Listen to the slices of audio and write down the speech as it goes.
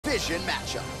division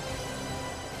matchup.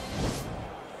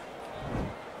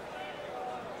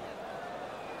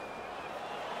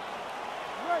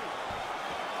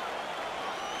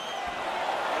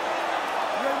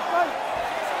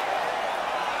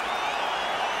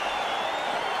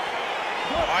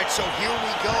 All right, so here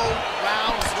we go,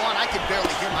 round one. I can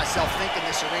barely hear myself think in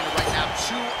this arena right now.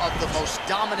 Two of the most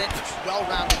dominant,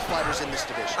 well-rounded fighters in this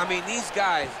division. I mean, these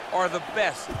guys are the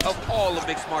best of all of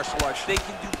mixed martial arts. They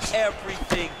can do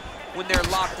everything when they're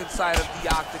locked inside of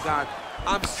the octagon.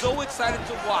 I'm so excited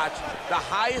to watch the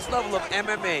highest level of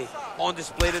MMA on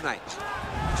display tonight.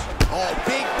 Oh,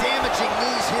 big damaging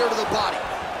knees here to the body.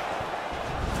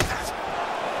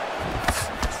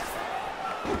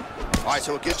 All right,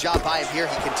 so a good job by him here.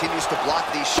 He continues to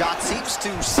block these shots. Seems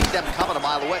to see them coming a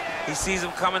mile away. He sees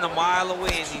them coming a mile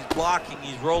away, and he's blocking,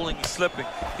 he's rolling, he's slipping.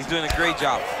 He's doing a great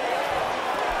job.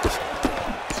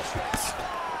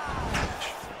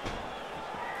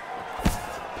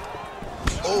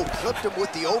 Oh, clipped him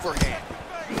with the overhand.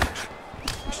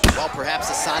 Well, perhaps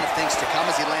a sign of things to come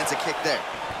as he lands a kick there.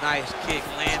 Nice kick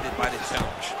landed by the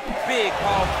challenge. Big,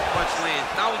 powerful punch lands.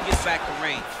 Now he gets back to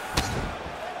range.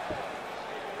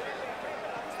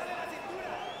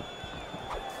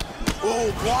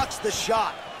 Oh, blocks the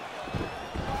shot.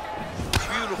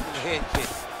 Beautiful head kick.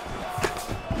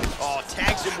 Oh,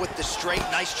 tags him with the straight.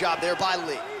 Nice job there by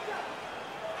Lee.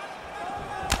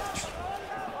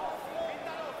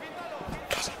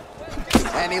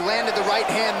 And he landed the right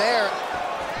hand there.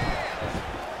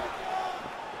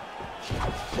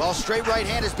 Well, straight right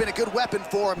hand has been a good weapon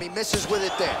for him. He misses with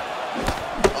it there.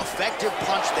 Effective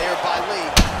punch there by Lee.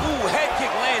 Ooh, head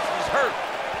kick lands, he's hurt.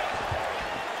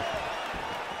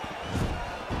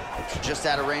 Just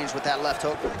out of range with that left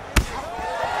hook.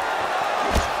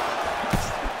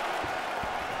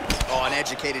 Oh, an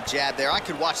educated jab there. I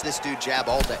could watch this dude jab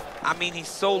all day. I mean, he's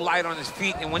so light on his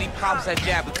feet, and when he pops that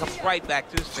jab, it comes right back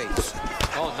to his face.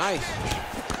 Oh, nice.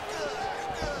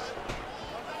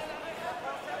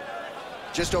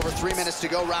 Just over 3 minutes to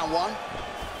go, round one.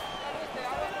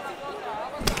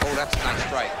 Oh, that's a nice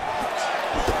strike.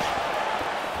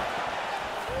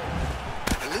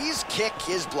 Lee's kick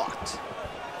is blocked.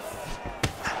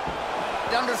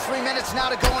 Under 3 minutes now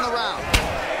to go in the round.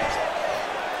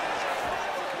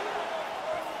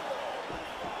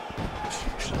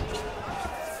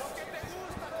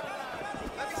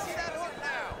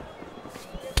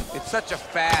 It's such a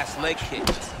fast leg kick.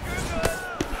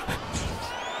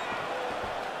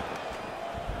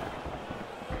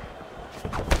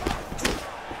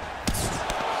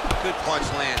 Good punch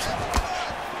lands.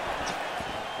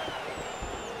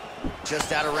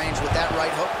 Just out of range with that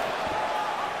right hook.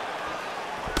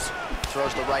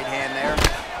 Throws the right hand there.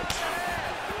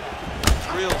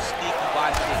 Real sneaky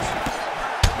body kick.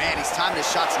 Man, he's timing his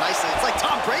shots nicely. It's like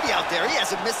Tom Brady out there. He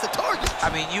hasn't missed the target. I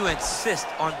mean, you insist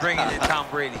on bringing in Tom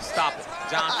Brady. Stop it.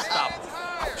 John, stop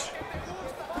it.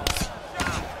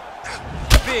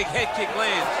 Big head kick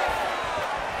lands.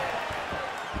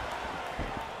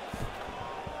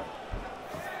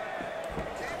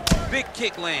 Big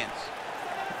kick lands.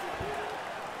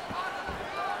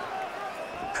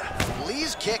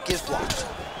 Lee's kick is blocked.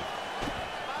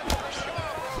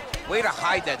 Way to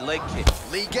hide that leg kick.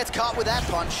 Lee gets caught with that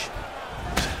punch.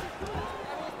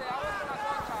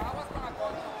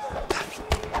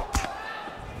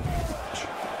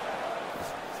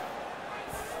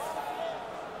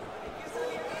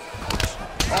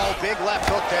 Oh, big left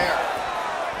hook there.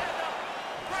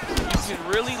 You can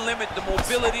really limit the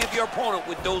mobility of your opponent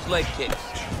with those leg kicks.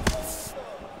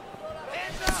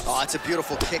 Oh, that's a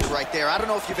beautiful kick right there. I don't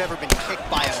know if you've ever been kicked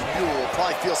by a mule.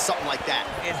 Probably feels something like that.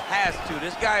 It has to.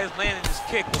 This guy is landing this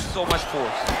kick with so much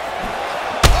force.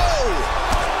 Oh!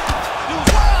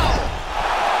 Wow!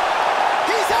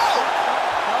 He's out!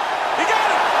 He got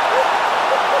it!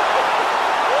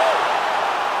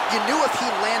 You knew if he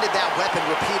landed that weapon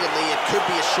repeatedly, it could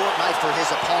be a short night for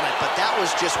his opponent, but that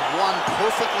was just one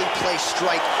perfectly placed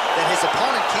strike that his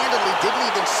opponent candidly didn't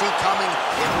even see coming.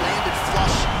 It landed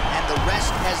flush, and the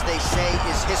rest, as they say,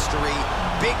 is history.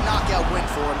 Big knockout win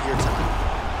for him here tonight.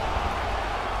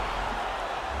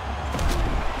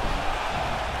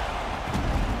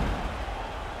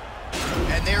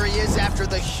 And there he is after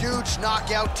the huge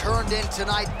knockout turned in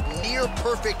tonight. Near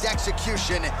perfect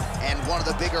execution and one of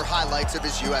the bigger highlights of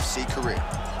his UFC career.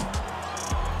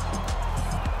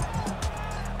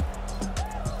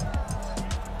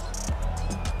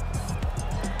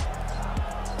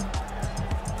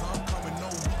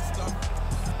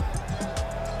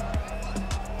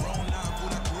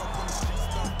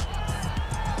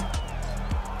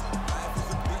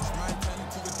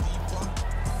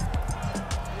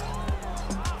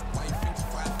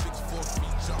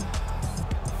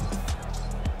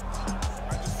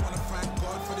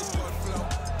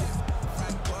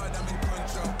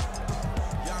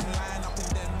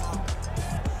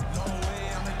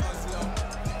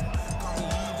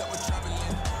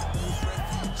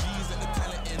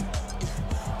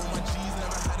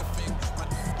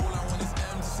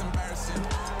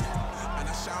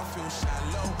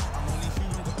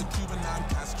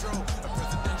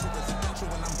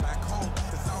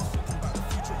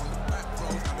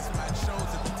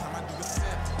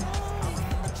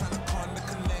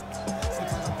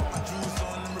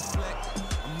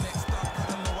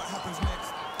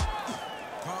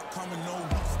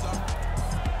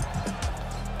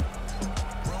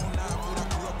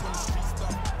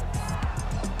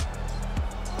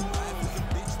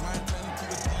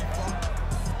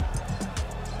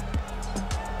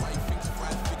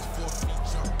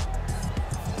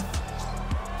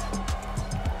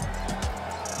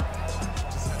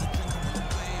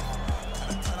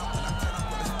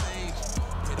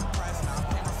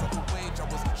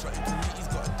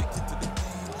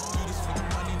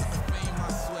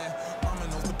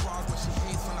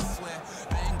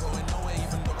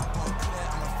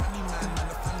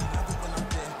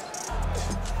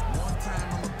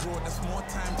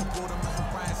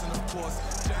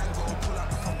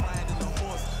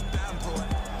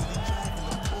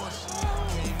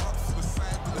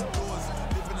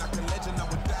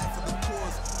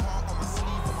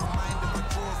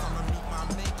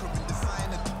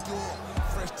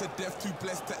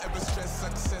 blessed to ever stress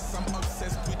success. I'm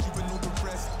obsessed with you and all the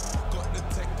rest. Got the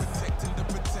tech, protecting the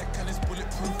protect, and it's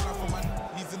bulletproof. Life for my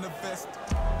he's in the vest.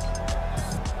 I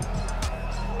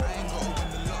ain't gotta win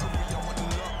the lottery, I want the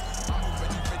lot. I'm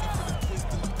already ready for the twist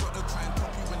and the plot. They'll try and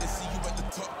top you when they see you at the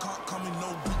top. Can't come in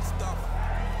no weak stuff.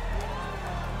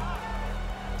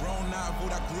 Grown out of all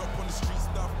that grew up on the street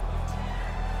stuff.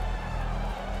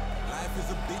 Life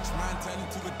is a bitch, man, turn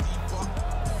into a diva.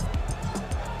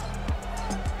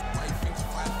 Why you think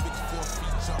 5 big for a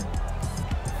feature?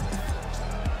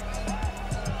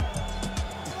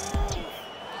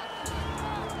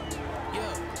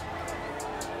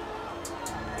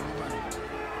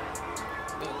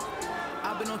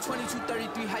 I've been on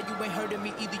 2233, how you ain't heard of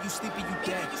me? Either you sleep or you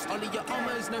dead. All of your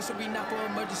armor is nursery, not for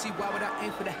emergency. Why would I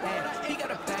aim for the head? He got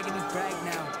a bag and he brag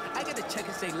now. I gotta check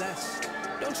and say less.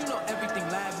 Don't you know everything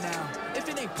live now? If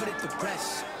it ain't put it to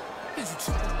rest, what you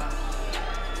talking about?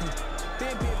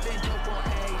 Been dope on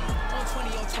 80. On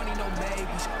 20, no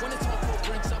maybes. When the talk go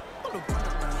drinks up, all the run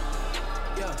around.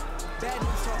 Yeah, bad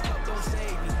news talk up, don't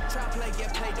save me. Try play,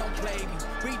 get played, don't play me.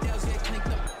 Retails get clinked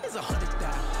up, it's 100,000.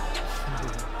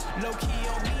 Low key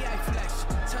on me, I flex.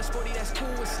 Touch 40, that's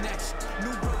cool, what's next?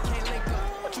 New bro can't link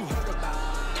up, what you heard about?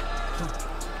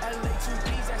 LA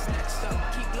 2Bs, that's next up.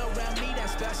 Keep low around me,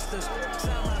 that's besters.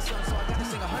 Sound my son, so I gotta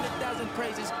sing 100,000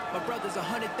 praises. My brother's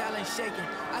 100,000 shaking.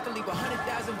 I can leave 100,000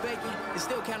 vacant and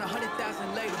still count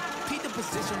 100,000 later. Keep the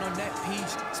position on that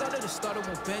piece. Starter to starter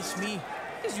won't bench me.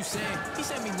 As you saying, he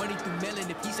sent me money through mailing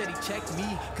if he said he checked me.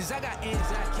 Cause I got ends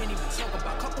that I can't even talk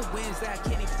about. Couple wins that I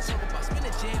can't even talk about. Spin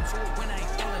a jam to it when I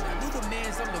ain't falling. I knew the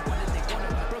mans, I'm the one that they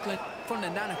wanted. Like Brooklyn, from the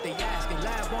 9 if they asking.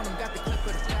 Live on them, got the clip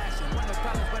for the fashion. One of the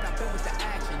problems, but I've been with the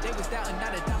action. They was doubting,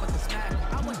 not a dime with the smack.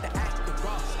 I want the act, the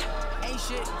Ross. Ain't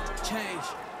shit, change.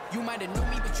 You might have knew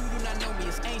me, but you do not know me,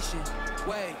 it's ancient.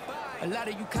 Wait, a lot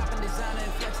of you copping designer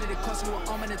and flexing, it cost you an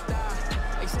arm and a thigh.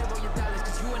 They save all your dollars,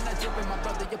 cause you are not dripping, my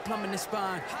brother, you're plumbing the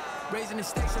spine. Raising the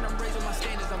stakes and I'm raising my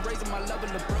standards, I'm raising my level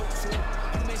of broke too.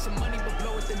 You made some money, but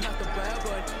blow it to nothing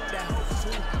forever, that hopes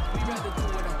too. We rather do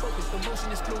it, I'm focused, the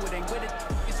motion is fluid, ain't with it,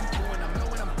 it's you doing, I'm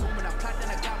knowing I'm booming, I plot and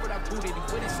I got what I booted, he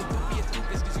with it, so don't be a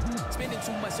doofus, cause you spending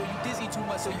too much, so you dizzy too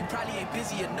much, so you probably ain't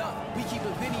busy enough. We keep a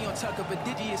Vinny on tuck up a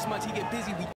digi as much, he get busy, we